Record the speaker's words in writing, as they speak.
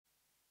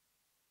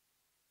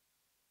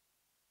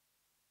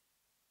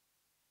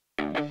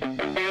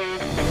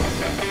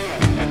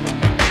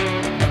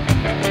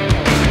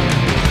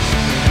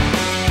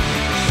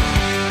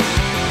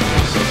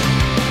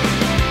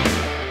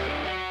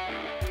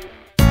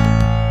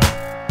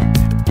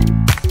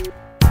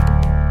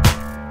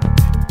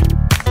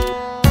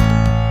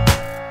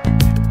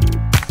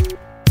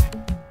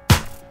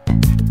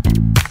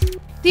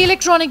The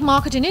electronic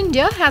market in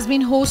India has been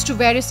host to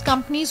various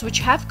companies which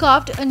have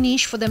carved a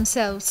niche for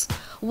themselves.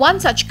 One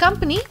such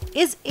company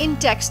is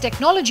Intex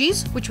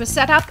Technologies, which was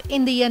set up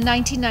in the year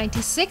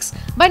 1996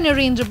 by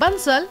Mr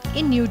Bansal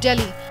in New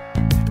Delhi.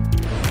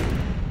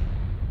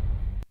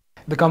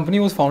 The company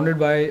was founded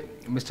by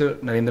Mr.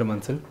 Narendra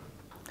Bansal.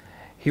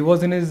 He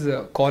was in his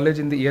college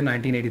in the year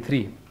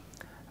 1983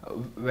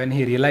 when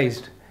he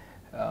realized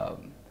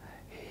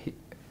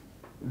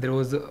there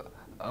was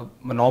a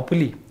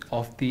monopoly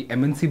of the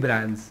MNC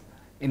brands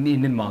in the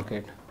Indian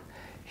market.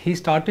 He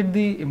started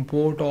the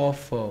import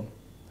of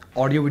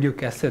audio-video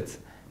cassettes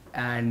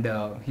and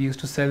he used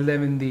to sell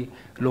them in the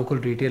local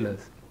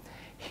retailers.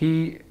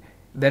 He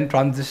then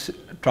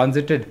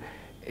transited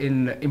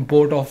in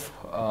import of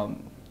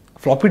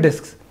floppy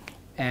disks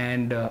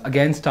and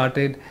again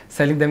started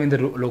selling them in the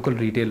local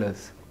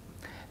retailers.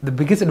 The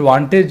biggest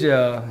advantage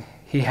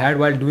he had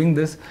while doing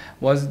this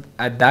was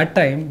at that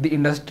time the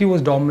industry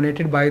was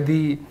dominated by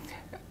the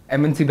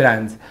MNC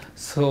brands,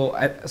 so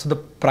the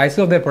prices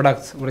of their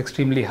products were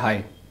extremely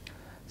high.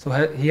 So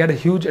he had a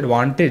huge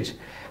advantage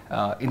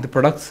in the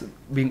products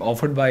being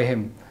offered by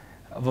him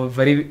were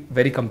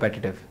very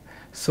competitive.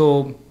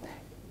 So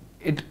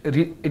it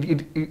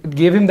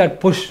gave him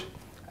that push,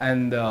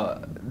 and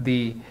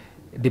the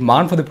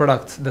demand for the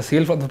products, the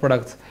sale for the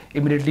products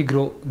immediately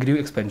grew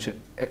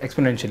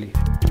exponentially.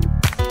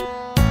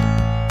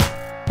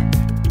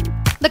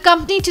 The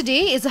company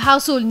today is a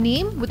household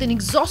name with an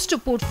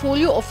exhaustive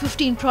portfolio of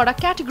 15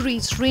 product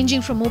categories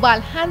ranging from mobile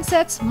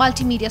handsets,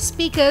 multimedia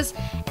speakers,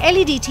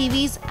 LED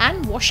TVs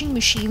and washing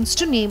machines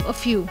to name a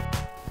few.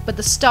 But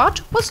the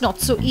start was not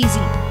so easy.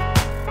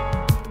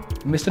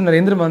 Mr.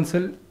 Narendra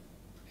Bansal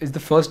is the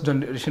first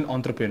generation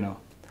entrepreneur.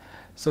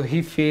 So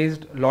he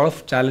faced a lot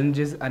of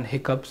challenges and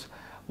hiccups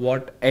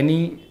what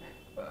any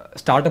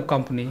startup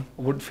company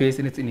would face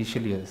in its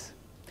initial years.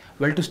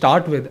 Well, to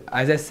start with,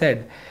 as I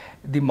said,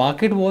 the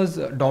market was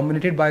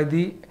dominated by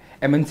the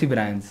MNC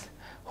brands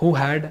who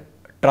had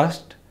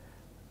trust,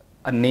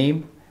 a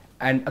name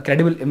and a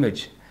credible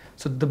image.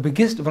 So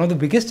one of the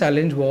biggest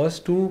challenge was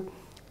to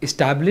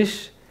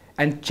establish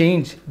and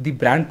change the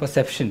brand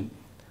perception.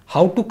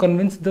 How to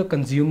convince the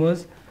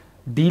consumers,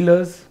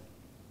 dealers,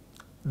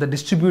 the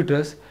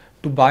distributors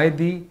to buy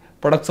the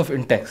products of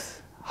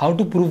Intex. How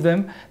to prove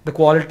them the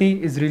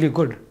quality is really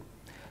good.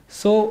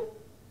 So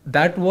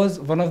that was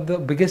one of the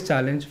biggest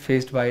challenge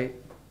faced by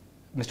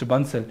Mr.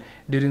 Bansal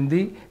during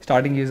the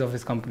starting years of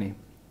his company.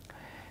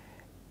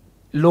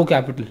 Low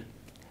capital.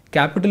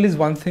 Capital is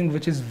one thing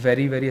which is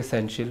very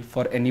essential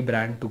for any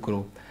brand to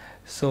grow.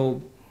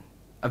 So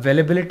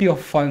availability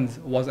of funds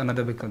was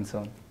another big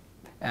concern.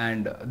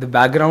 And the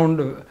background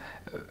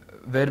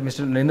where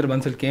Mr. Narendra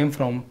Bansal came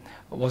from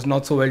was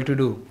not so well to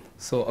do.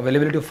 So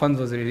availability of funds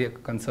was really a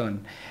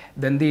concern.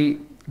 Then the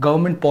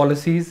government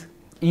policies,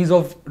 ease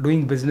of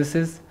doing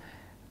businesses,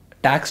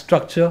 tax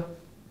structure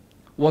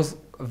was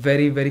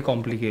very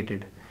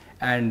complicated,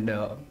 and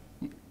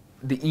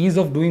the ease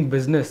of doing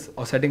business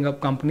or setting up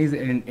companies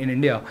in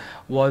India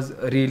was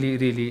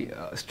really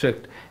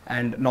strict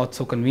and not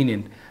so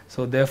convenient.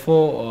 So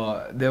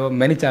therefore there were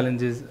many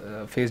challenges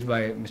faced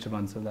by Mr.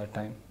 Bansal that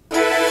time.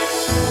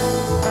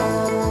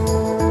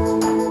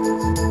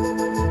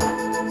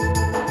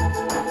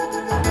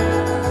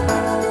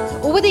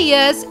 Over the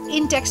years,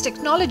 Intex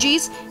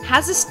Technologies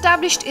has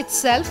established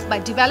itself by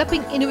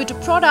developing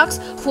innovative products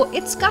for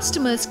its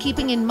customers,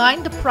 keeping in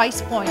mind the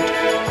price point.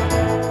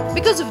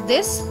 Because of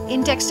this,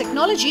 Intex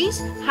Technologies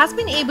has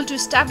been able to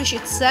establish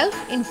itself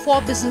in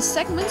 4 business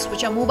segments,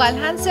 which are mobile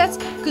handsets,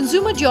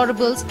 consumer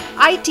durables,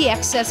 IT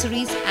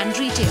accessories and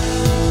retail.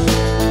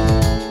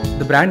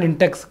 The brand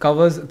Intex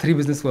covers 3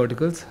 business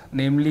verticals,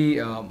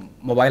 namely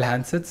mobile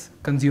handsets,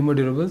 consumer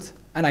durables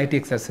and IT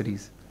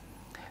accessories.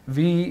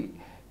 We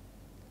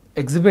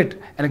exhibit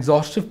an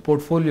exhaustive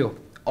portfolio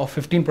of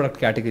 15 product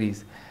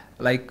categories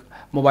like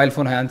mobile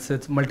phone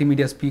handsets,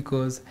 multimedia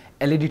speakers,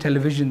 LED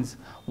televisions,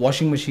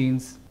 washing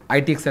machines,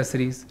 IT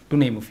accessories, to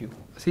name a few.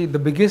 See, the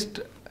biggest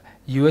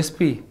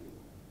USP,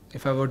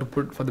 if I were to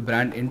put for the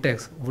brand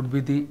Intex, would be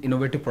the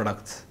innovative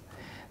products.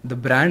 The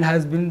brand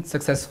has been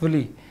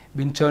successfully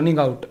churning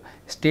out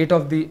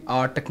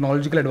state-of-the-art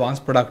technological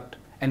advanced product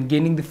and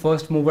gaining the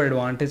first mover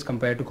advantage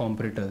compared to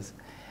competitors.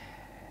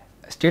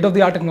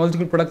 State-of-the-art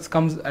technological products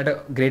comes at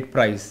a great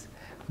price,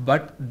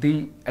 but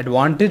the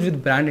advantage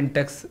with brand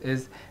Intex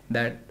is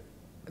that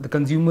the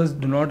consumers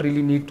do not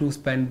really need to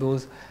spend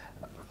those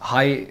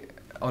high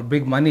or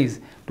big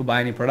monies to buy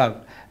any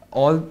product.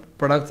 All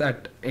products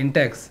at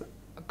Intex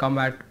come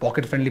at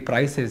pocket-friendly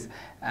prices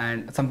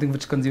and something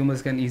which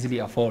consumers can easily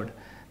afford.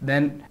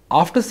 Then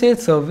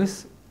after-sales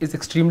service is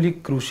extremely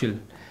crucial.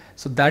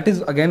 So that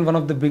is again one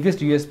of the biggest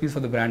USPs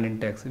for the brand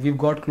Intex. We've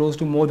got close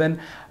to more than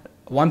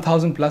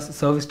 1000 plus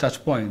service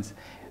touch points.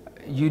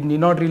 You need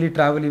not really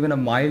travel even a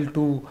mile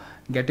to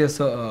get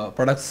your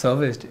products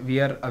serviced. We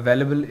are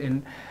available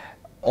in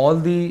all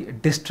the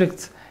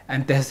districts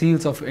and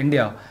tehsils of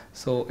India.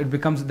 So it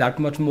becomes that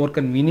much more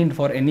convenient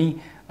for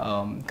any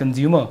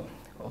consumer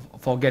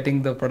for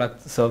getting the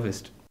product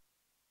serviced.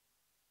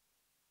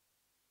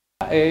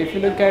 If you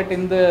look at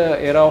in the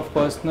era of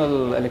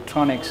personal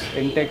electronics,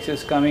 Intex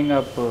is coming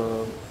up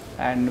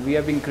and we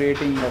have been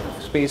creating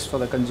a space for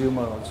the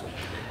consumer also.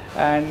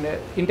 And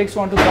Intex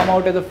want to come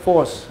out as a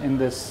force in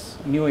this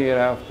new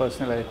era of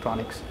personal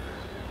electronics.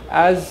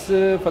 As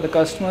for the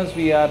customers,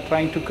 we are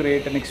trying to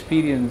create an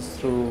experience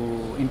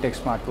through Intex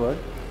Smart World,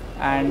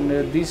 and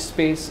this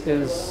space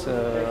is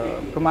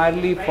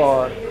primarily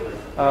for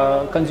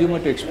consumer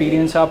to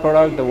experience our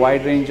product, the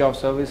wide range of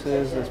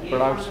services, the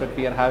products that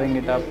we are having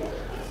it up.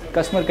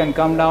 Customer can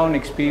come down,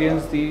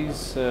 experience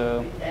these.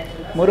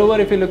 Moreover,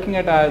 if you're looking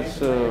at as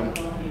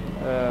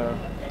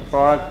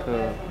product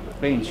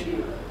range,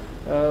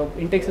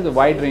 Intex is a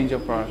wide range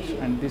of products,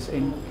 and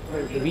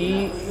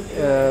we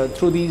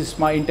through these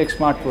Intex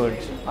Smart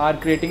Worlds are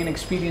creating an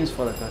experience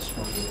for the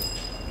customers,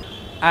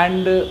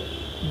 and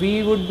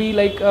we would be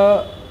like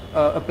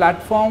a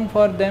platform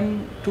for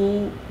them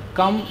to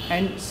come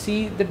and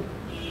see the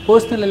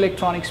personal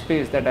electronic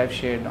space that I've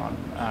shared on.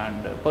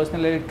 And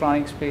personal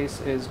electronic space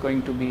is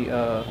going to be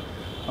a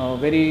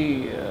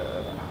very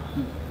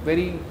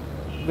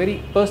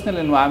personal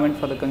environment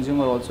for the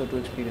consumer also to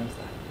experience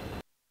that.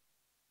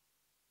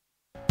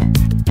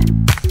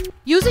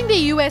 Using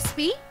the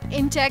USP,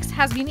 Intex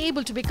has been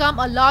able to become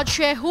a large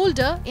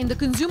shareholder in the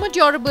consumer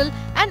durable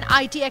and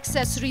IT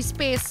accessory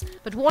space.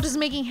 But what is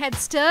making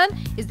heads turn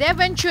is their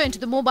venture into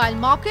the mobile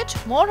market.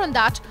 More on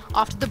that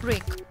after the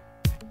break.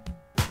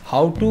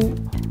 How to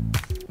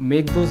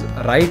make those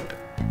right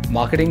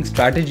marketing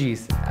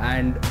strategies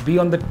and be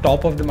on the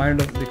top of the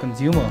mind of the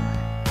consumer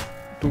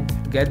to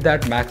get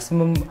that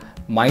maximum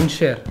mind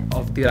share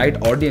of the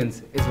right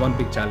audience is one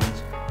big challenge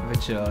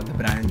which the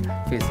brand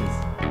faces.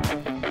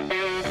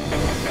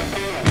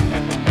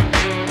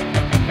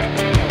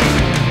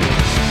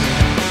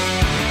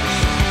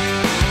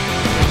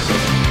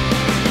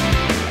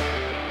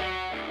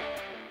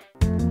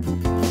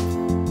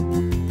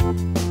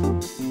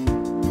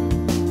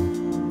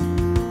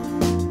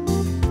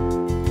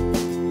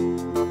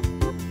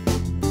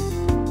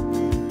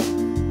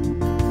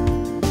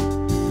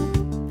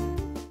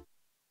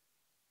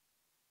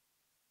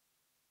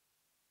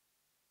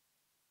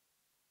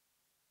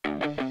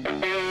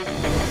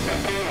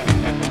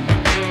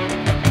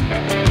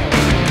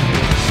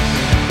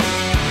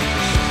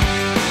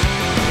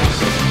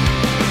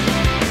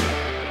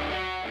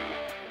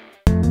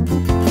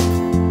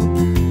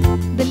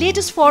 The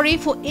latest foray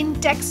for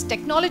Intex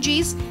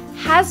Technologies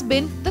has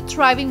been the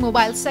thriving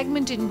mobile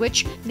segment, in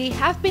which they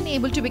have been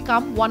able to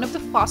become one of the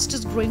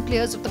fastest growing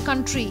players of the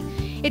country.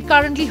 It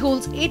currently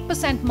holds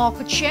 8%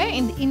 market share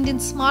in the Indian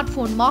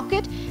smartphone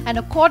market, and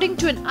according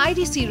to an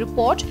IDC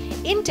report,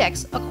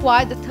 Intex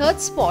acquired the third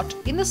spot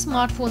in the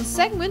smartphone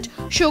segment,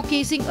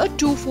 showcasing a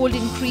twofold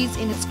increase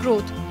in its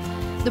growth.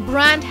 The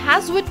brand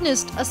has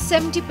witnessed a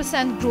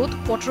 70% growth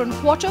quarter on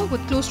quarter,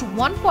 with close to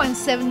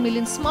 1.7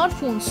 million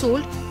smartphones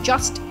sold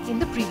just in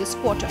the previous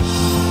quarter.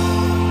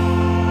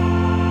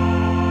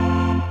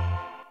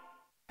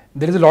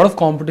 There is a lot of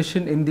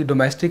competition in the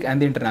domestic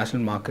and the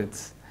international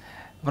markets.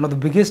 One of the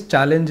biggest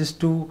challenges is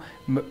to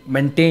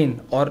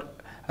maintain, or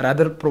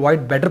rather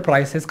provide, better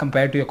prices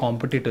compared to your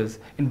competitors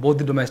in both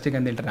the domestic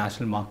and the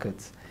international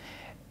markets.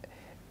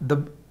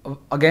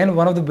 Again,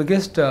 one of the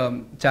biggest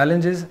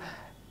challenges,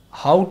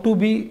 how to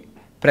be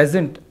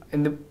present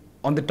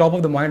on the top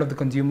of the mind of the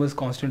consumers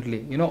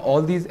constantly. You know,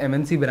 all these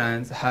MNC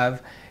brands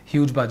have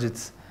huge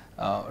budgets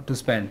to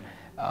spend.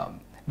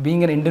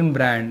 Being an Indian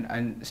brand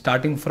and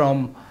starting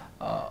from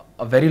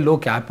a very low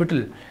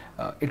capital,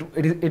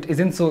 it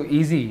isn't so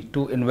easy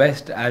to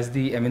invest as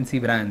the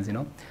MNC brands, you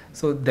know.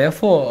 So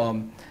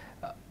therefore,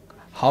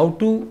 how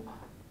to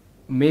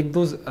make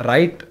those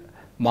right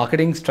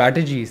marketing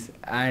strategies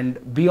and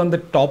be on the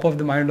top of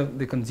the mind of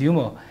the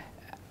consumer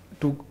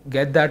to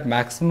get that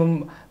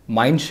maximum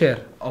mind share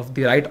of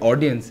the right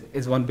audience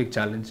is one big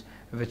challenge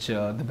which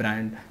the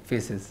brand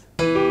faces.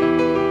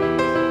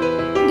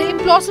 The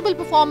implausible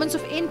performance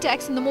of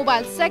Intex in the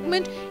mobile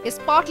segment is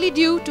partly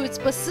due to its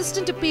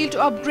persistent appeal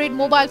to upgrade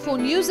mobile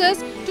phone users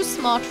to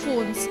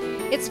smartphones.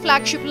 Its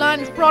flagship line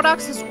of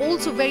products has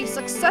also very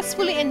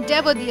successfully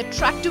endeavored the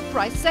attractive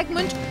price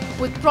segment,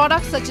 with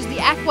products such as the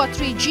Aqua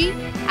 3G,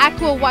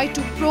 Aqua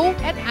Y2 Pro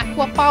and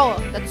Aqua Power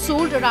that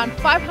sold around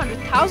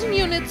 500,000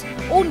 units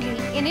only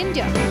in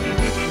India.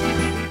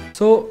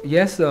 So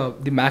yes,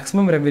 the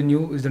maximum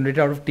revenue is generated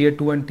out of tier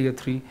 2 and tier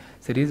 3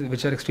 cities,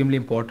 which are extremely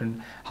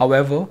important.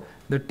 However,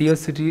 the tier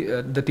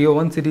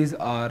 1 cities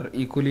are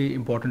equally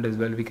important as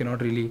well. We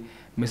cannot really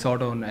miss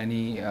out on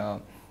any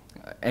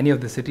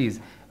of the cities.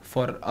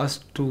 For us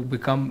to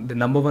become the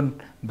 #1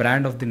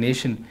 brand of the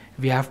nation,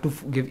 we have to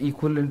give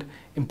equivalent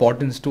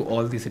importance to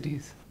all the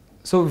cities.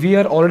 So we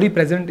are already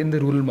present in the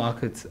rural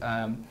markets.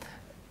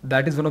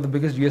 That is one of the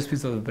biggest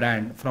USPs of the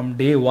brand. From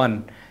day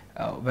one,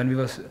 when we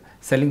were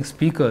selling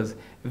speakers,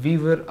 we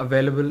were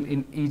available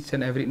in each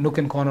and every nook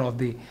and corner of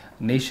the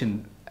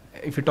nation.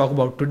 If you talk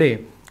about today,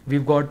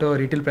 we've got a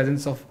retail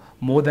presence of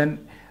more than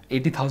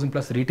 80,000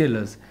 plus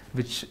retailers,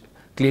 which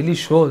clearly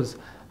shows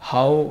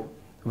how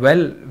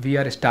well we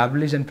are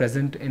established and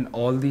present in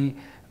all the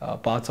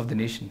parts of the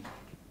nation.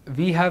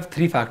 We have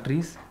 3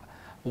 factories,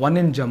 one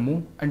in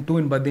Jammu and 2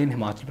 in Badde in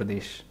Himachal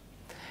Pradesh.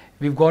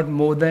 We've got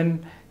more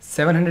than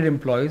 700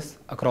 employees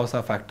across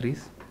our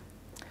factories.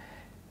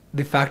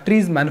 The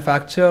factories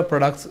manufacture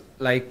products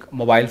like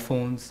mobile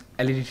phones,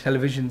 LED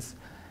televisions,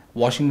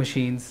 washing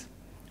machines,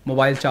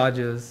 mobile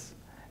chargers,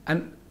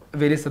 and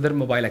various other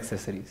mobile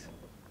accessories.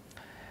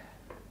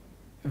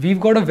 We've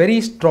got a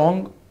very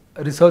strong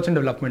research and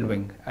development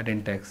wing at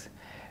Intex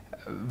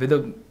with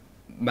a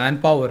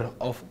manpower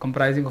of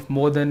comprising of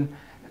more than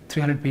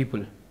 300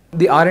 people.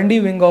 The R&D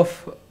wing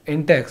of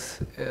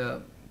Intex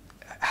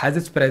has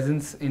its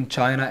presence in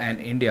China and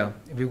India.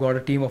 We've got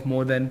a team of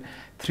more than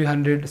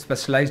 300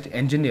 specialized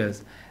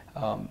engineers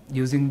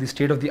using the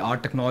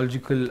state-of-the-art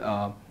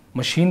technological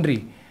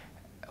machinery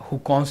who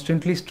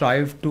constantly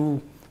strive to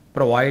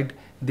provide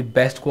the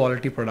best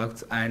quality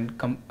products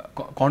and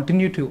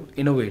continue to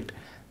innovate.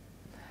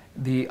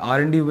 The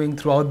R&D wing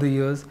throughout the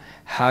years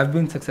have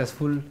been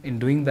successful in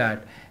doing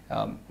that.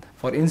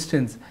 For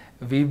instance,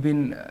 we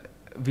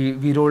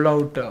rolled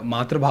out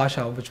Matra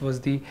Bhasha, which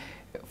was the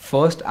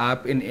first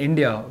app in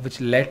India which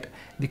let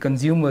the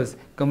consumers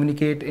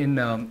communicate in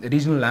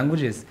regional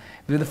languages.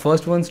 We were the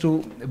first ones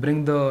to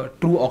bring the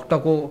true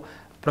octa-core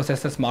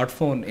processor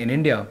smartphone in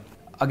India.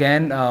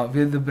 Again,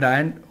 we are the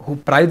brand who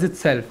prides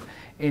itself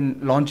in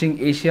launching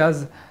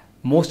Asia's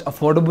most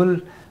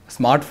affordable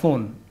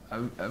smartphone.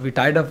 We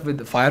tied up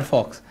with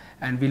Firefox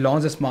and we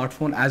launched a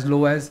smartphone as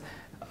low as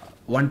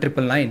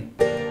 1999.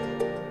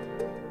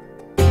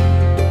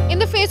 In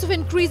the face of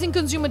increasing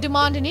consumer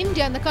demand in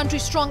India and the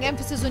country's strong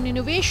emphasis on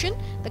innovation,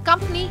 the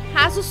company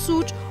has a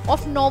suite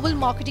of novel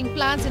marketing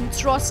plans in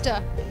its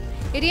roster.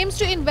 It aims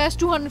to invest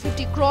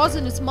 250 crores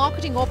in its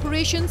marketing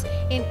operations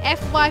in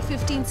FY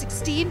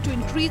 15-16 to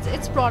increase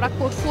its product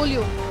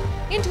portfolio.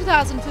 In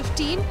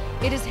 2015,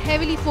 it is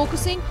heavily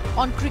focusing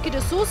on cricket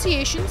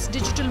associations,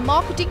 digital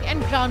marketing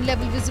and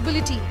ground-level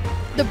visibility.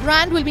 The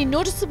brand will be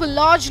noticeable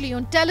largely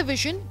on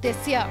television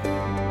this year.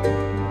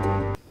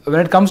 When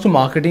it comes to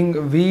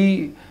marketing,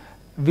 we've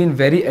been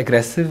very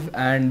aggressive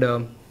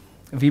and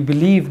we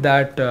believe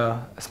that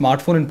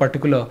smartphone in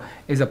particular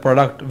is a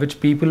product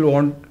which people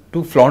want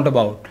to flaunt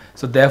about.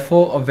 So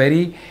therefore, a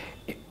very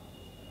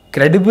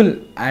credible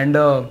and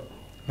a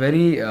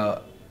very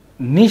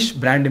niche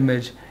brand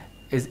image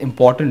is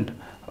important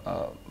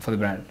for the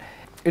brand.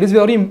 It is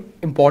very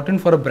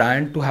important for a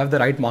brand to have the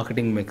right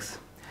marketing mix.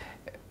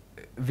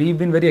 We've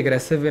been very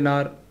aggressive in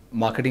our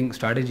marketing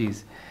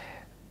strategies.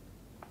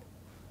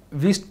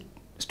 We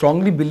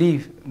strongly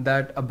believe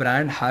that a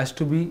brand has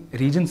to be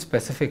region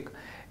specific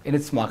in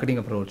its marketing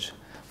approach.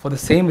 For the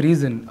same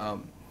reason,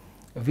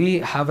 we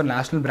have a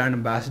national brand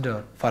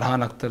ambassador,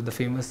 Farhan Akhtar, the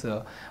famous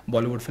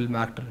Bollywood film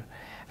actor.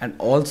 And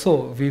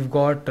also we've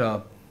got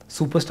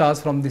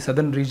superstars from the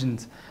southern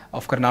regions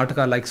of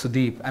Karnataka like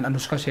Sudeep and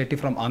Anushka Shetty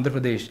from Andhra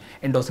Pradesh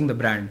endorsing the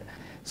brand.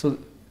 So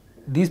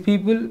these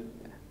people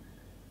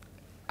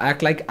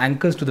act like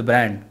anchors to the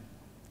brand.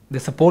 They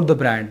support the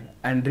brand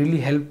and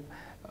really help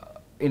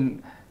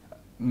in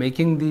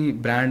making the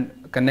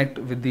brand connect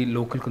with the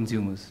local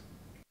consumers.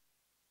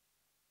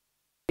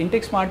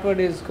 Intex SmartWord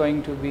is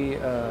going to be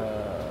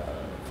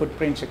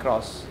footprints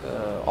across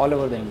all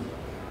over the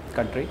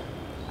country.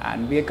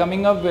 And we are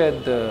coming up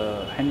with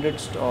 100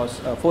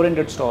 stores,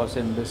 400 stores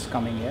in this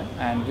coming year,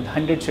 and with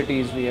 100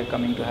 cities we are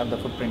coming to have the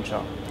footprint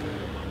shop.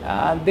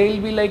 They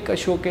will be like a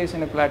showcase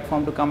and a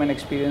platform to come and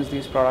experience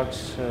these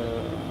products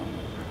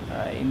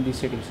in these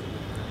cities.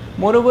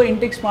 Moreover,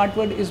 Intex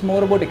SmartWord is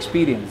more about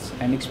experience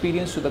and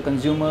experience to the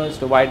consumers,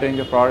 the wide range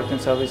of products and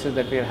services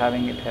that we are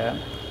having it here.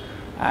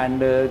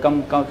 And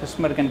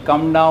customer can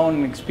come down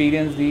and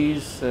experience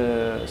these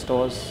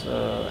stores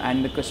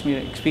and the customer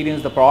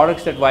experience the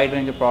products, that wide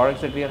range of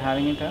products that we are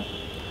having it here.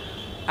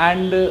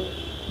 And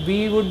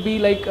we would be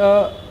like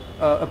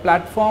a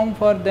platform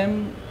for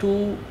them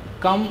to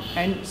come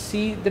and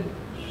see the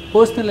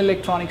personal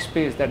electronic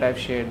space that I've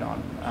shared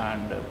on.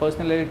 And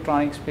personal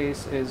electronic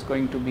space is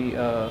going to be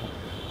a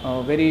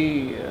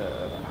very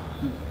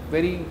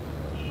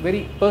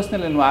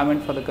personal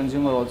environment for the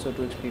consumer also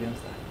to experience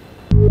that.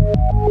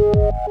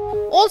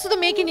 Also, the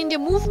Make in India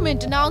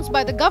movement announced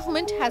by the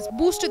government has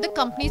boosted the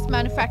company's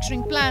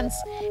manufacturing plans.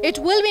 It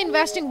will be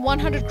investing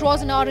 100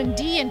 crores in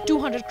R&D and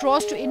 200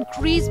 crores to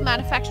increase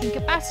manufacturing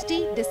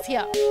capacity this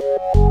year.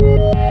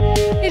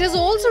 It has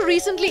also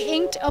recently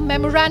inked a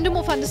memorandum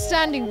of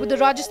understanding with the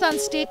Rajasthan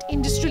State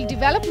Industrial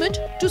Development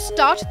to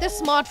start their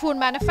smartphone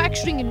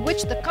manufacturing, in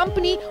which the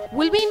company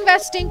will be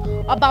investing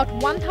about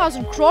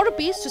 1,000 crore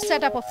rupees to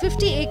set up a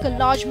 50-acre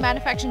large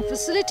manufacturing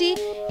facility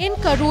in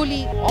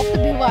Karoli of the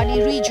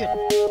Bhiwani region.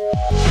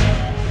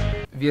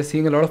 We are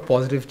seeing a lot of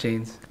positive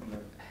change.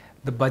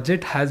 The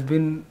budget has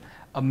been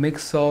a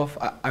mix of,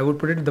 I would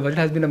put it, the budget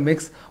has been a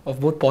mix of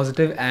both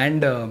positive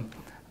and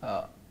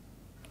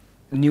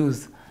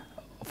news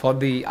for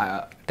the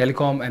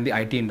telecom and the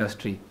IT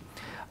industry.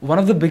 One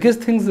of the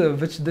biggest things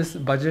which this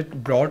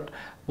budget brought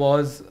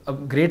was a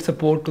great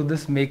support to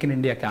this Make in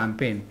India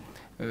campaign,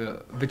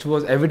 which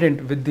was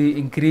evident with the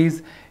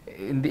increase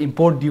in the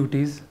import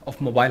duties of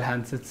mobile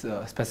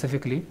handsets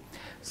specifically.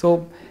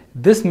 So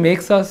this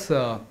makes us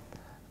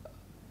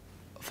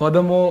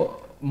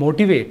furthermore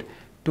motivate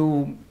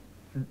to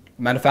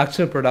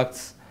manufacture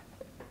products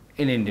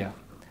in India.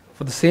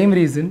 For the same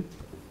reason,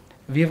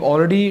 we have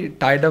already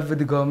tied up with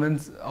the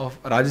governments of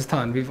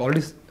Rajasthan. We've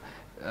already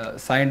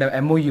signed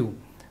a MOU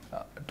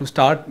to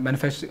start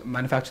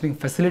manufacturing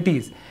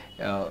facilities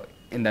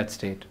in that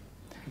state.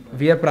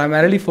 We are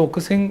primarily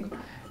focusing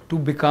to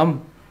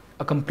become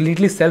a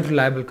completely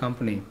self-reliable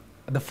company.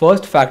 The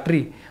first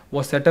factory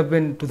was set up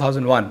in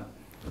 2001,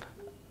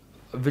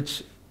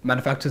 which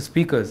manufactures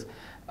speakers.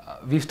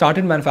 We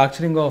started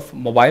manufacturing of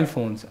mobile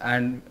phones,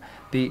 and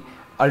the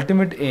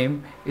ultimate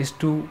aim is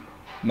to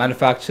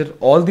manufacture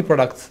all the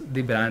products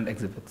the brand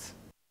exhibits.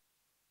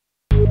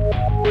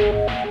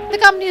 The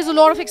company has a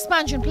lot of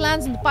expansion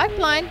plans in the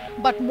pipeline,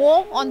 but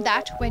more on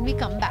that when we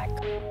come back.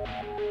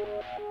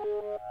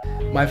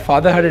 My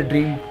father had a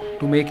dream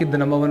to make it the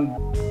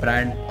 #1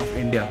 brand of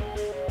India.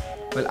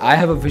 Well, I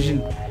have a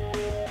vision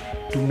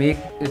to make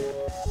it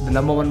the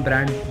 #1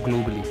 brand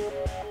globally.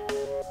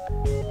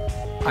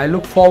 I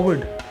look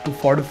forward to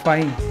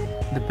fortifying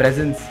the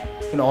presence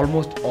in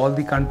almost all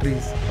the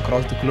countries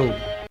across the globe.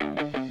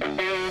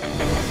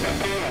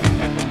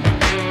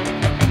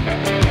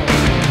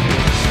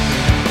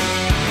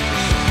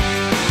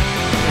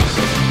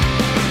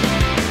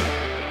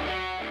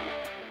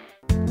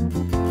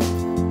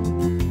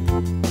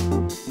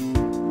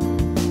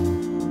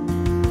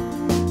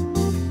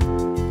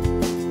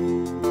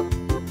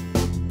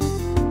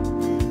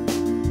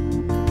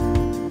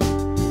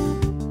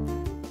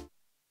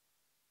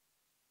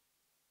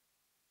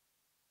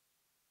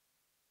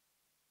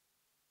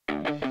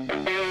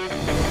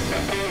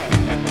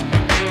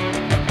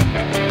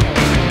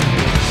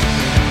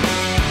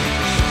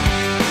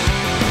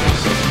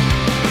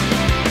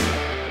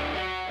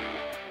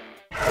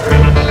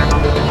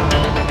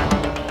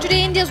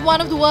 One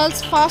of the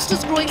world's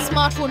fastest growing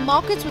smartphone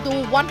markets with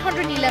over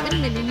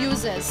 111 million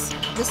users.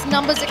 This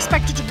number is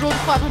expected to grow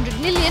to 500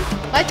 million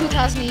by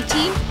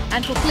 2018,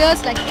 and for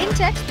players like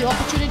Intex, the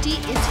opportunity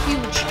is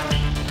huge.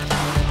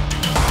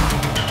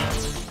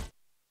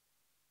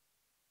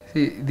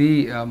 See, the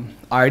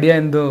idea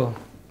and the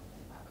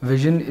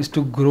vision is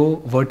to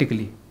grow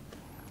vertically.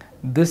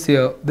 This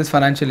year, this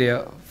financial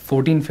year,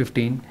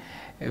 14-15,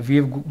 we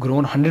have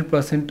grown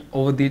 100%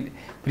 over the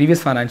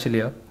previous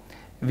financial year.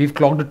 We've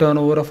clocked a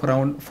turnover of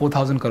around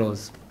 4,000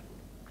 crores.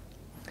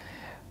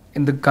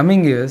 In the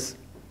coming years,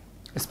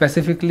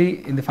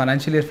 specifically in the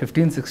financial year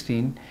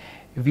 15-16,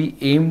 we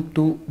aim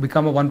to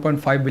become a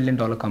 $1.5 billion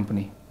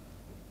company.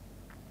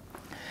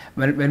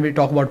 When we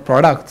talk about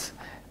products,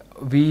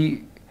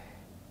 we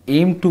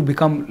aim to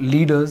become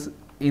leaders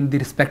in the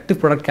respective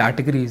product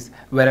categories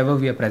wherever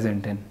we are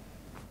present in.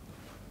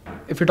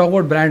 If you talk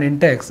about brand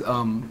Intex,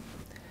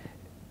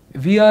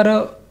 we are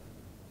a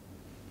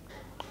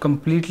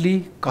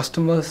completely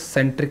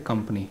customer-centric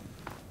company.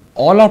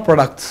 All our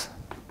products,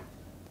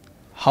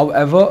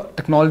 however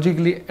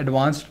technologically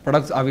advanced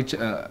products are which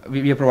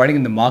we are providing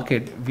in the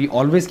market, we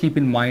always keep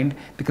in mind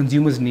the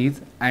consumer's needs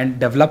and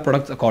develop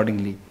products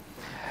accordingly.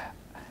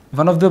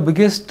 One of the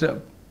biggest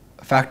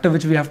factor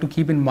which we have to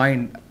keep in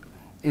mind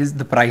is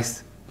the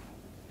price.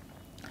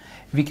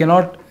 We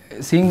cannot,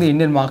 seeing the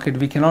Indian market,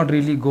 we cannot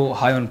really go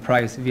high on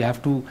price. We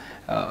have to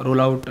roll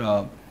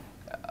out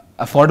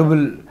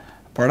affordable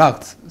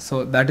products.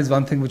 So that is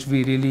one thing which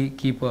we really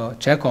keep a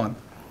check on.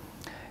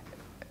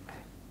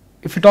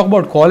 If you talk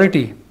about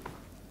quality,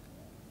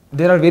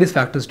 there are various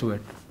factors to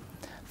it.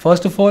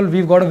 First of all,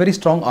 we've got a very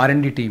strong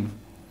R&D team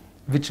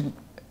which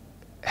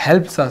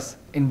helps us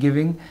in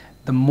giving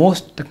the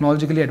most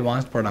technologically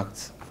advanced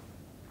products.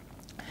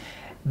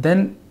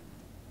 Then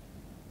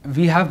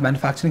we have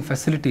manufacturing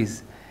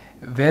facilities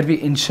where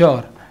we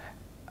ensure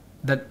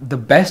that the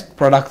best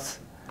products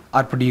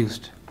are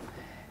produced.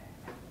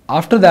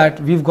 After that,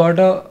 we've got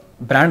a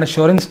brand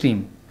assurance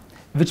team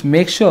which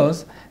makes sure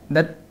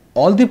that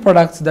all the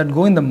products that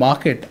go in the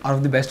market are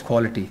of the best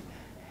quality.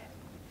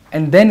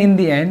 And then in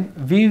the end,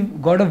 we've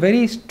got a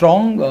very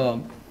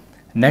strong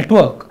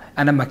network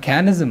and a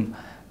mechanism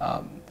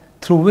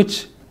through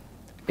which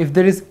if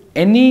there is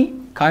any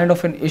kind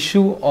of an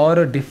issue or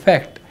a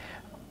defect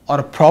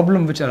or a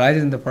problem which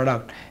arises in the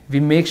product,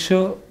 we make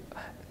sure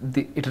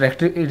it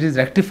is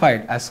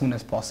rectified as soon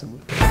as possible.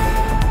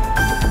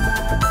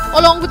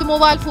 Along with the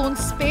mobile phone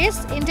space,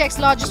 Intex's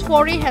largest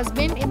foray has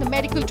been in the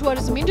medical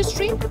tourism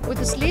industry with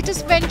its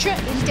latest venture,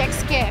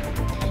 Intex Care.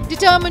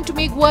 Determined to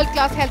make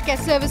world-class healthcare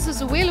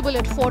services available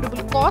at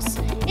affordable costs,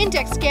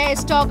 Intex Care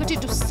is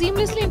targeted to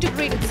seamlessly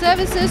integrate its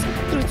services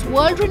through its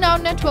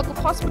world-renowned network of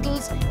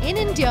hospitals in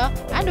India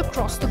and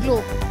across the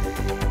globe.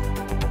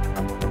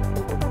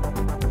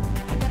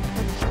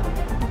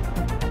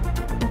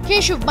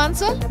 Keshav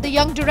Bansal, the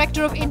young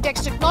director of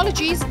Intex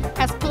Technologies,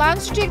 has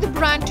plans to take the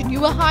brand to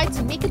newer heights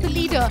and make it a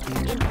leader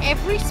in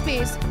every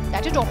space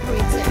that it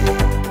operates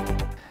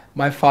in.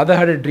 My father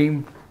had a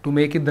dream to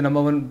make it the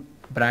 #1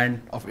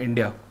 brand of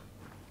India.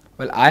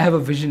 Well, I have a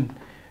vision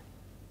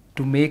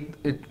to make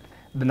it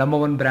the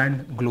 #1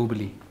 brand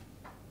globally.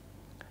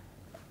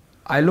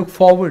 I look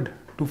forward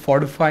to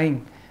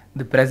fortifying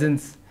the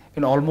presence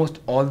in almost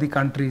all the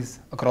countries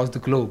across the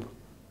globe.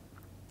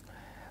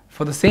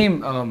 For the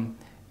same,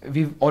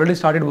 we've already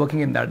started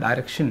working in that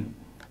direction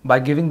by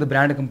giving the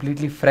brand a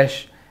completely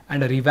fresh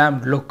and a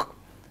revamped look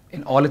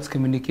in all its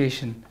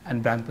communication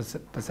and brand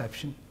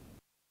perception.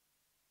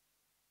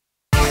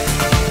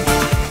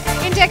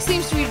 Intex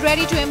seems to be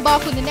ready to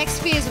embark on the next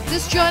phase of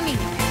this journey,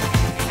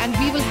 and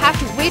we will have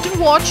to wait and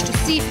watch to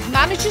see if it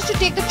manages to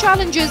take the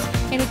challenges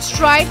in its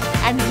stride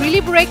and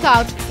really break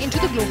out into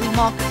the global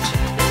market.